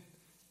given,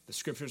 the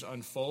Scriptures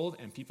unfold,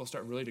 and people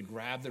start really to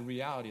grab the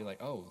reality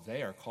like, oh,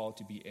 they are called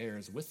to be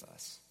heirs with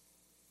us.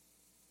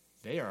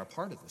 They are a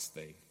part of this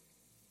thing.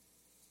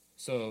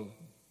 So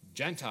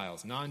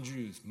Gentiles,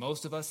 non-Jews,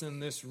 most of us in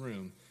this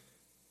room,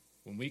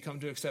 when we come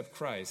to accept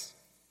Christ,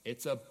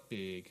 it's a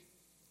big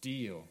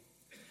deal.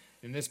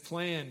 In this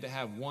plan to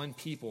have one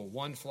people,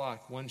 one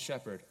flock, one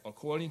shepherd,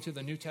 according to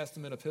the New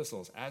Testament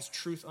epistles, as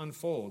truth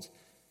unfolds,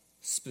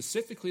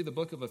 specifically the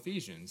book of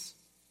Ephesians,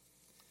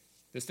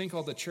 this thing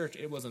called the church,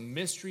 it was a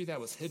mystery that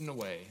was hidden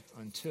away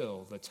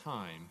until the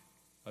time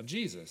of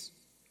Jesus.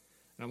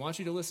 And I want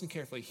you to listen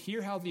carefully.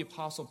 Hear how the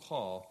Apostle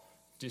Paul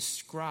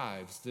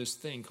describes this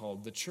thing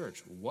called the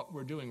church, what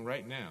we're doing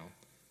right now,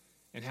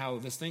 and how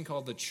this thing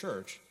called the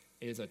church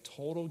is a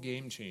total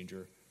game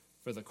changer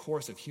for the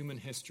course of human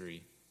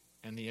history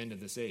and the end of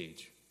this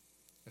age.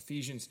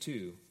 Ephesians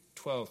 2,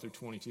 12 through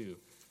 22.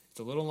 It's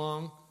a little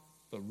long,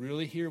 but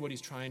really hear what he's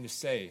trying to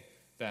say,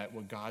 that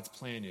what God's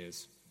plan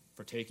is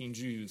for taking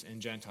Jews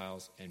and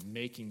Gentiles and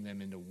making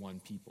them into one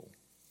people.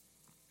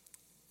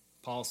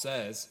 Paul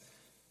says,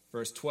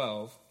 verse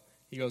 12,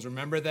 he goes,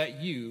 remember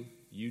that you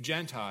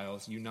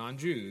Gentiles, you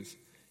non-Jews,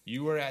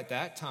 you were at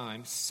that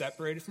time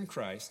separated from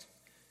Christ,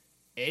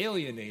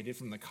 alienated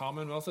from the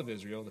commonwealth of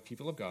Israel, the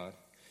people of God,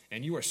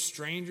 and you are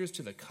strangers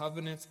to the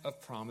covenants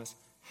of promise,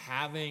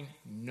 having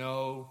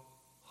no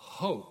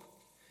hope,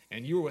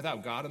 and you are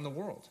without God in the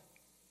world.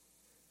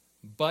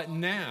 But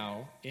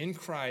now, in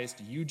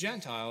Christ, you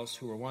Gentiles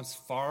who were once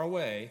far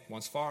away,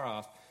 once far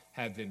off,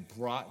 have been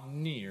brought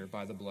near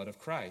by the blood of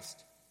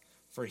Christ.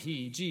 For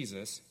he,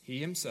 Jesus, he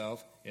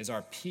himself, is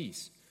our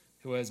peace,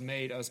 who has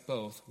made us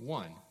both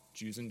one,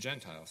 Jews and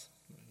Gentiles.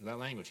 That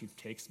language, he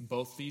takes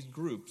both these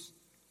groups.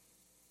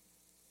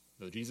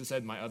 So Jesus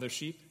said, my other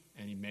sheep,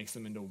 and he makes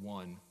them into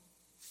one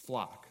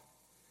flock.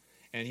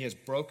 And he has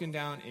broken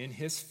down in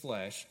his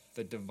flesh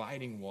the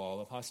dividing wall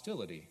of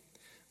hostility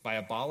by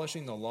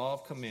abolishing the law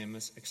of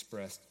commandments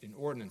expressed in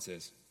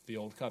ordinances, the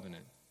old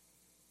covenant.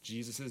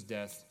 Jesus'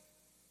 death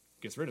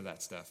gets rid of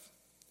that stuff.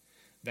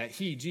 that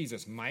he,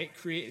 Jesus, might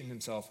create in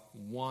himself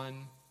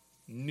one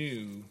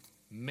new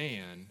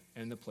man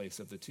in the place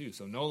of the two.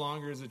 So no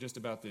longer is it just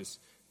about this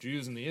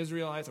Jews and the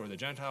Israelites or the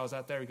Gentiles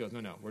out there. He goes,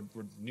 no,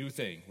 we're new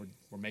thing.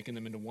 We're making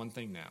them into one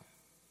thing now.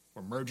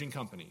 We're merging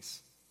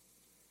companies.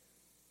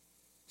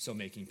 So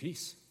making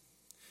peace.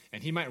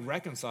 And he might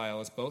reconcile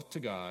us both to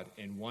God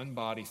in one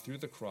body through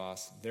the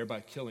cross,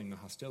 thereby killing the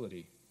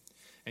hostility.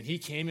 And he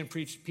came and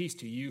preached peace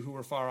to you who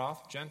were far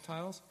off,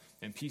 Gentiles,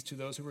 and peace to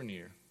those who were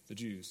near, the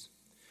Jews.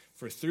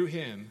 For through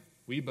him,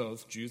 we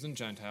both, Jews and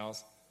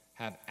Gentiles,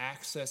 have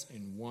access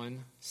in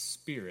one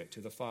Spirit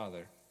to the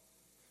Father.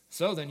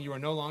 So then you are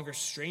no longer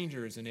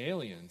strangers and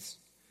aliens,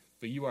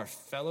 but you are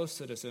fellow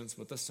citizens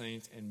with the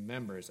saints and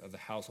members of the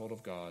household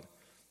of God,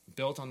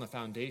 built on the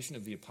foundation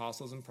of the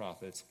apostles and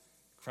prophets,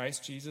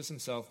 Christ Jesus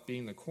himself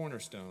being the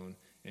cornerstone,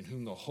 in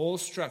whom the whole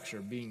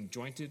structure, being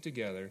jointed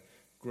together,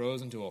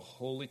 grows into a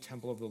holy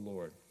temple of the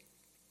Lord.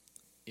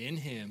 In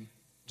him,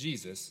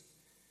 Jesus,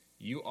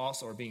 you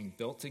also are being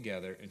built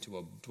together into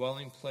a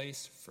dwelling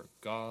place for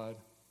God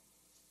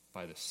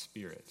by the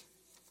Spirit.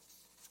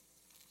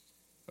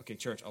 Okay,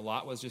 church, a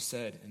lot was just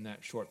said in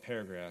that short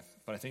paragraph,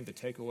 but I think the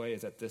takeaway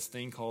is that this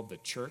thing called the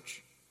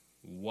church,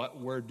 what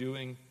we're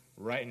doing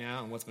right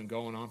now and what's been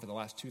going on for the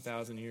last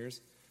 2,000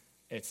 years,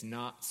 it's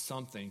not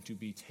something to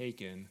be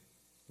taken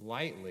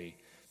lightly.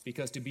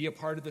 Because to be a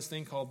part of this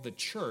thing called the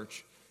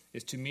church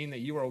is to mean that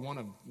you are one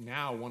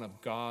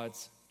of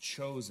God's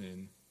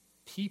chosen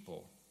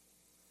people.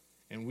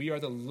 And we are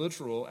the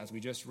literal, as we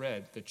just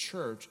read, the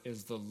church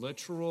is the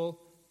literal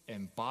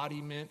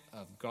embodiment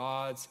of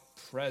God's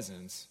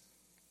presence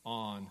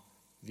on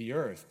the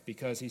earth.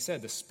 Because he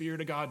said the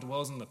Spirit of God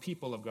dwells in the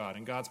people of God,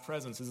 and God's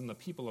presence is in the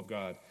people of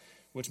God.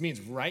 Which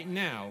means right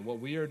now, what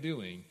we are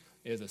doing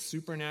is a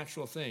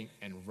supernatural thing.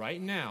 And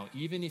right now,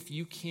 even if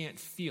you can't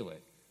feel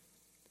it,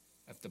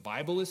 if the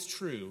Bible is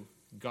true,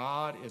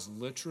 God is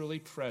literally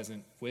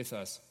present with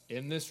us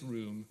in this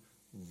room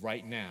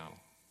right now.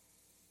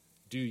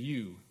 Do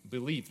you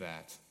believe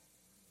that?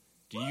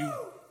 Do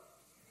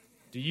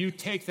you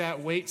take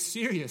that weight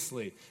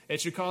seriously?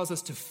 It should cause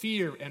us to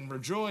fear and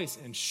rejoice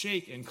and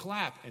shake and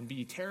clap and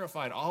be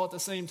terrified all at the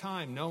same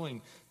time,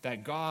 knowing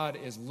that God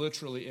is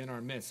literally in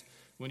our midst.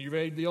 When you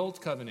read the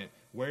Old Covenant,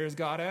 where is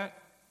God at?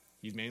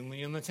 He's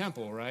mainly in the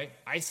temple, right?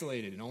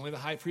 Isolated, and only the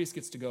high priest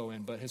gets to go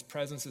in, but his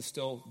presence is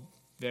still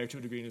there to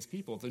a degree in his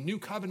people. The new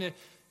covenant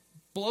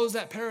blows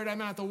that paradigm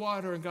out the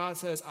water, and God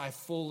says, I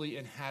fully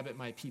inhabit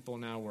my people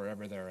now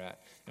wherever they're at.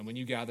 And when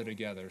you gather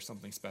together,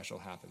 something special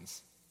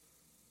happens.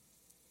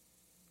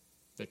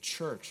 The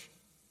church,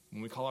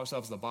 when we call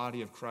ourselves the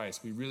body of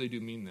Christ, we really do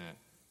mean that.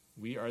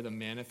 We are the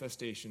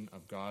manifestation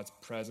of God's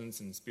presence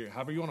and Spirit.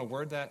 However you want to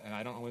word that, and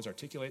I don't always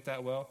articulate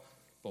that well,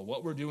 but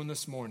what we're doing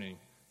this morning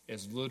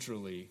is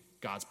literally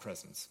God's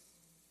presence.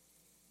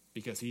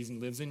 Because he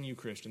lives in you,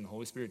 Christian, the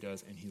Holy Spirit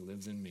does, and he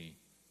lives in me.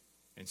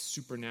 And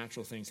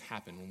supernatural things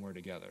happen when we're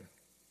together.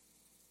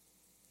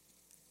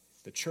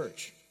 The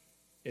church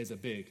is a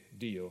big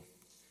deal.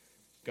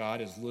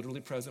 God is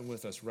literally present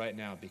with us right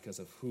now because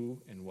of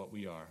who and what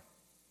we are.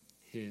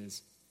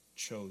 His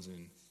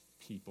chosen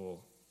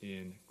people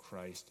in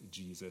Christ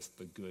Jesus,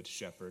 the Good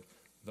Shepherd,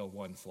 the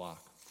one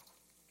flock.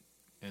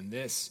 And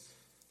this,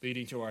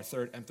 leading to our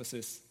third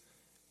emphasis,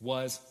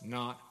 was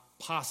not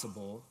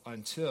possible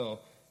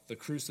until the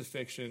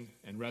crucifixion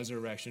and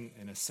resurrection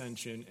and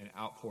ascension and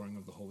outpouring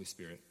of the Holy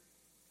Spirit.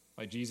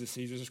 Like Jesus,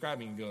 he was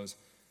describing, he goes,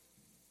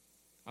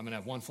 I'm going to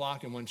have one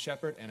flock and one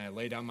shepherd, and I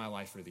lay down my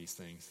life for these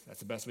things. That's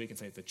the best way you can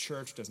say it. The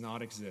church does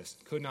not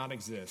exist, could not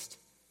exist.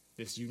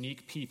 This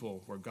unique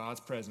people where God's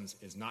presence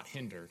is not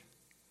hindered,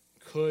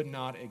 could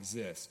not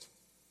exist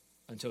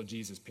until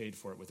Jesus paid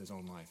for it with his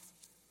own life.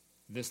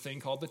 This thing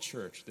called the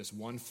church, this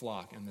one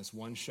flock and this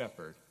one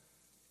shepherd,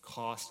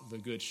 cost the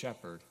Good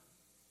Shepherd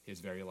his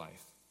very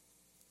life.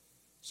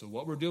 So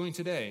what we're doing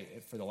today,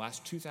 for the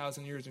last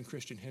 2,000 years in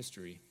Christian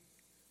history,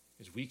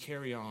 is we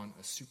carry on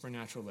a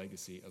supernatural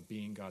legacy of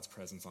being God's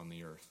presence on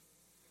the earth.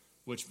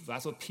 Which,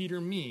 that's what Peter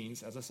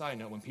means, as a side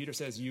note. When Peter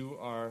says you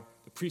are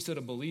the priesthood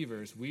of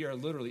believers, we are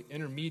literally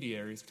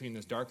intermediaries between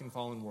this dark and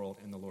fallen world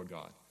and the Lord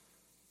God.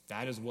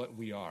 That is what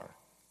we are.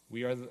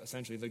 We are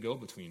essentially the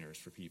go-betweeners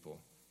for people.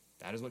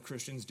 That is what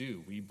Christians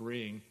do. We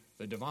bring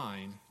the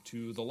divine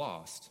to the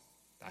lost.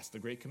 That's the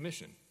Great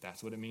Commission.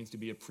 That's what it means to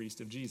be a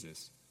priest of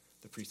Jesus,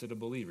 the priesthood of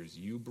believers.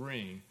 You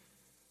bring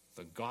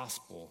the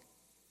gospel,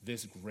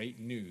 this great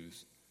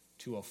news,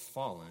 to a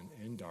fallen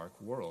and dark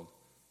world.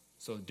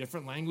 So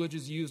different language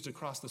is used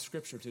across the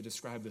scripture to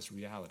describe this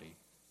reality.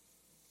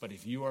 But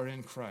if you are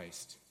in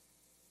Christ,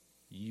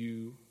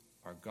 you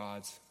are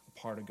a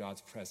part of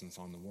God's presence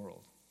on the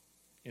world,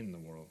 in the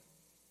world.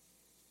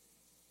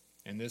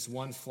 And this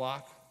one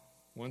flock,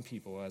 one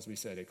people, as we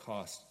said, it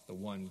cost the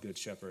one Good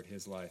Shepherd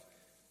his life.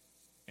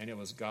 And it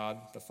was God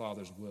the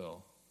Father's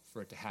will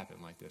for it to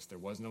happen like this. There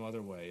was no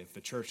other way. If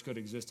the church could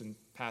exist in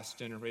past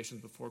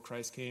generations before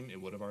Christ came,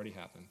 it would have already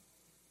happened.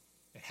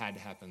 It had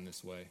to happen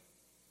this way.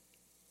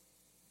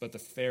 But the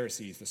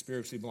Pharisees, the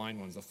spiritually blind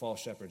ones, the false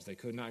shepherds, they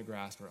could not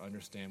grasp or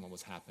understand what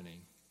was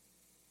happening.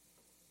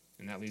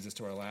 And that leads us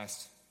to our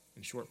last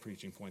and short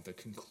preaching point, the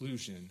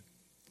conclusion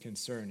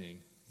concerning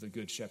the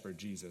Good Shepherd,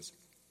 Jesus.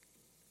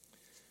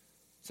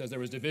 It says there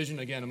was division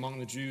again among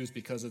the Jews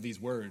because of these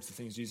words, the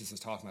things Jesus is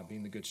talking about,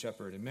 being the Good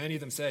Shepherd. And many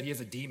of them said, he has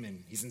a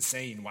demon. He's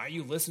insane. Why are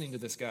you listening to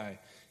this guy?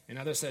 And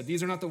others said,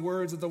 these are not the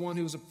words of the one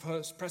who was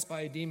oppressed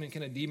by a demon.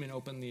 Can a demon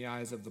open the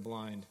eyes of the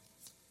blind?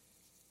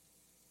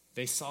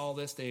 They saw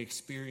this, they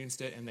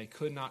experienced it, and they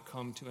could not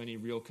come to any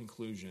real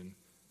conclusion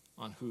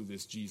on who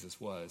this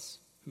Jesus was,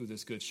 who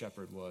this Good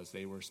Shepherd was.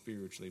 They were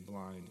spiritually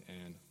blind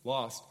and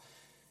lost,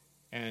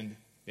 and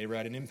they were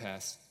at an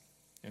impasse.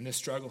 And this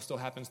struggle still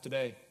happens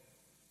today.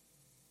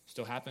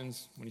 Still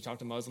happens when you talk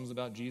to Muslims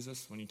about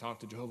Jesus, when you talk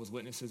to Jehovah's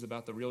Witnesses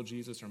about the real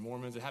Jesus, or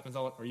Mormons. It happens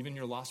or even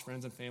your lost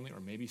friends and family, or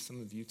maybe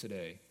some of you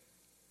today.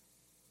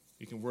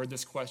 You can word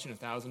this question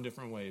 1,000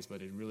 different ways,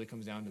 but it really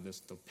comes down to this,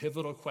 the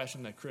pivotal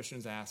question that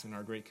Christians ask in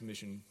our Great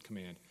Commission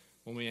command.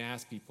 When we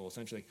ask people,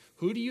 essentially,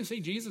 who do you say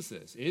Jesus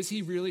is? Is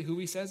he really who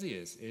he says he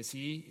is? Is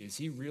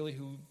he really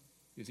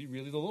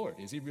the Lord?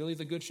 Is he really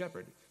the Good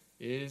Shepherd?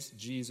 Is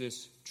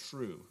Jesus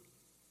true?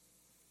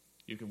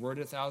 You can word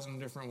it 1,000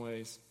 different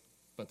ways,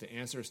 but the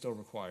answer is still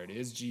required.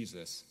 Is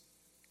Jesus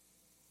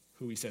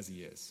who he says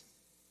he is?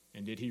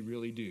 And did he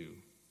really do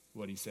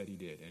what he said he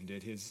did? And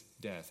did his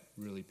death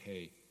really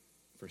pay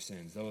for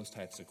sins? Those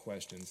types of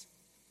questions.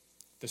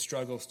 The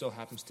struggle still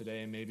happens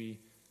today, and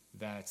maybe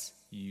that's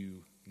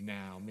you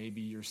now.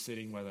 Maybe you're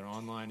sitting, whether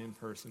online, in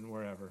person,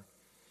 wherever.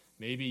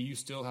 Maybe you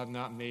still have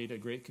not made a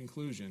great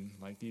conclusion,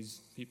 like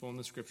these people in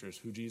the scriptures,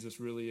 who Jesus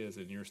really is,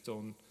 and you're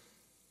still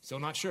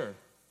not sure.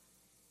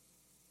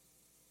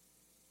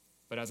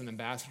 But as an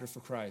ambassador for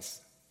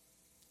Christ,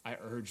 I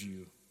urge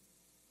you,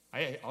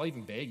 I'll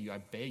even beg you, I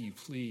beg you,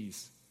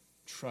 please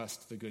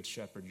trust the Good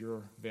Shepherd.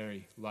 Your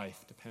very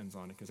life depends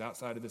on it, because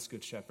outside of this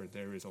Good Shepherd,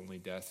 there is only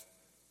death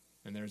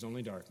and there is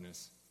only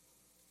darkness.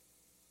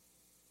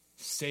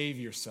 Save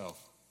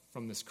yourself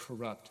from this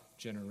corrupt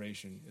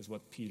generation is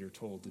what Peter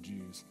told the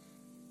Jews,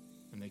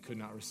 and they could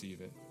not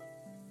receive it.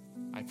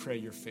 I pray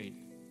your fate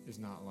is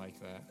not like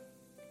that.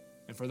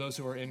 And for those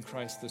who are in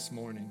Christ this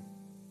morning,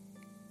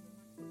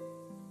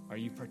 are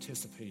you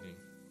participating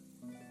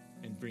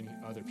in bringing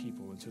other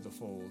people into the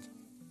fold?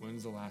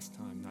 When's the last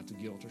time, not to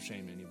guilt or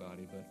shame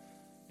anybody, but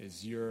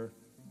is your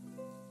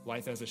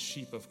life as a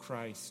sheep of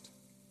Christ,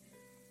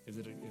 is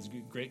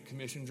Great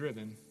Commission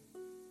driven,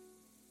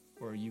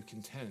 or are you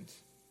content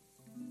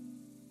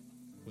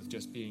with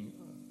just being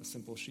a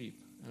simple sheep?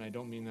 And I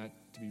don't mean that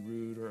to be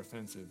rude or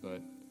offensive,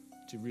 but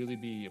to really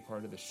be a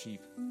part of the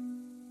sheep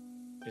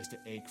is to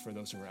ache for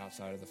those who are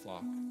outside of the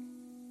flock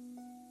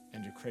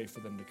and to crave for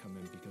them to come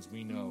in, because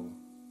we know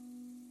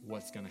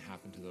what's going to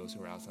happen to those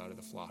who are outside of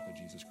the flock of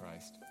Jesus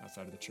Christ,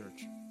 outside of the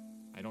church.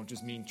 I don't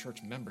just mean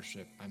church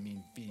membership. I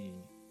mean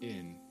being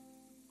in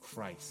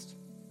Christ,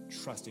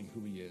 trusting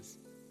who he is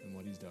and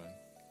what he's done.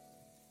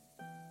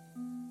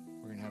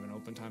 We're going to have an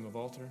open time of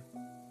altar.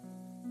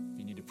 If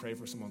you need to pray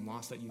for someone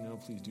lost that you know,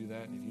 please do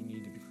that. And if you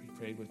need to be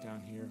prayed with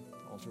down here,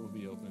 the altar will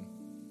be open.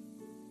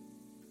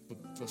 But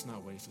let's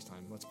not waste this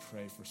time. Let's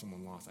pray for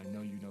someone lost. I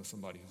know you know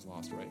somebody who's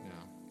lost right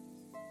now.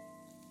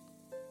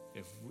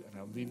 And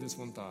I'll leave this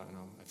one thought, and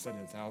I've said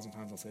it 1,000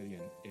 times, I'll say it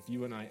again. If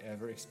you and I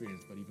ever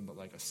experience but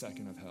like a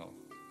second of hell,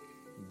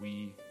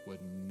 we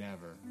would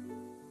never,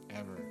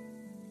 ever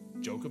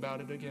joke about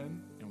it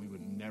again, and we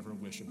would never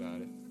wish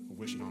about it or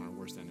wish it on our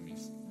worst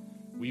enemies.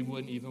 We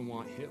wouldn't even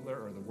want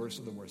Hitler or the worst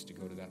of the worst to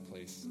go to that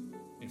place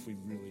if we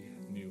really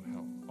knew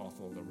how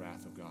awful the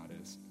wrath of God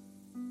is.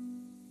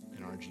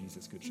 And our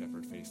Jesus, Good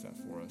Shepherd, faced that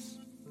for us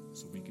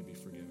so we could be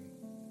forgiven.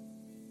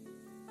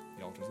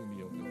 The altar's going to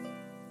be open.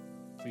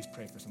 Please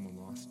pray for someone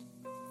lost.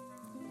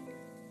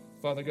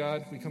 Father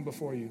God, we come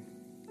before you,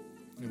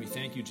 and we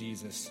thank you,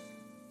 Jesus,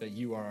 that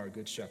you are our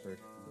Good Shepherd.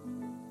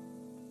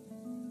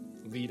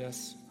 Lead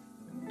us,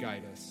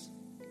 guide us.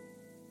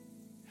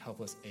 Help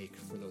us ache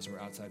for those who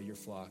are outside of your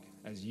flock,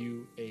 as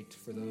you ached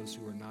for those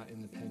who are not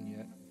in the pen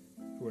yet,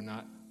 who are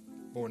not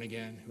born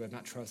again, who have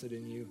not trusted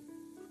in you.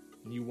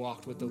 And you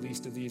walked with the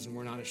least of these, and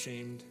we're not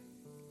ashamed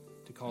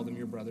to call them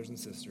your brothers and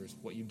sisters.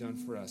 What you've done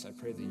for us, I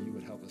pray that you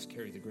would help us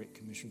carry the Great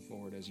Commission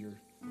forward as your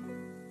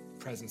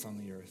presence on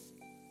the earth.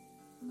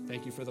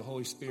 Thank you for the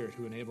Holy Spirit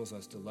who enables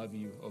us to love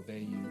you, obey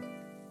you,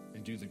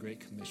 and do the Great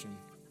Commission.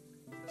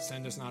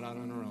 Send us not out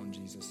on our own,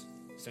 Jesus.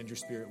 Send your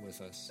Spirit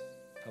with us.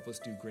 Help us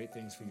do great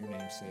things for your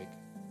name's sake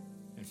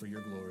and for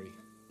your glory.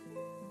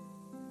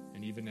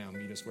 And even now,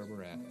 meet us where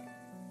we're at.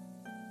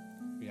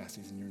 We ask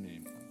these in your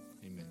name.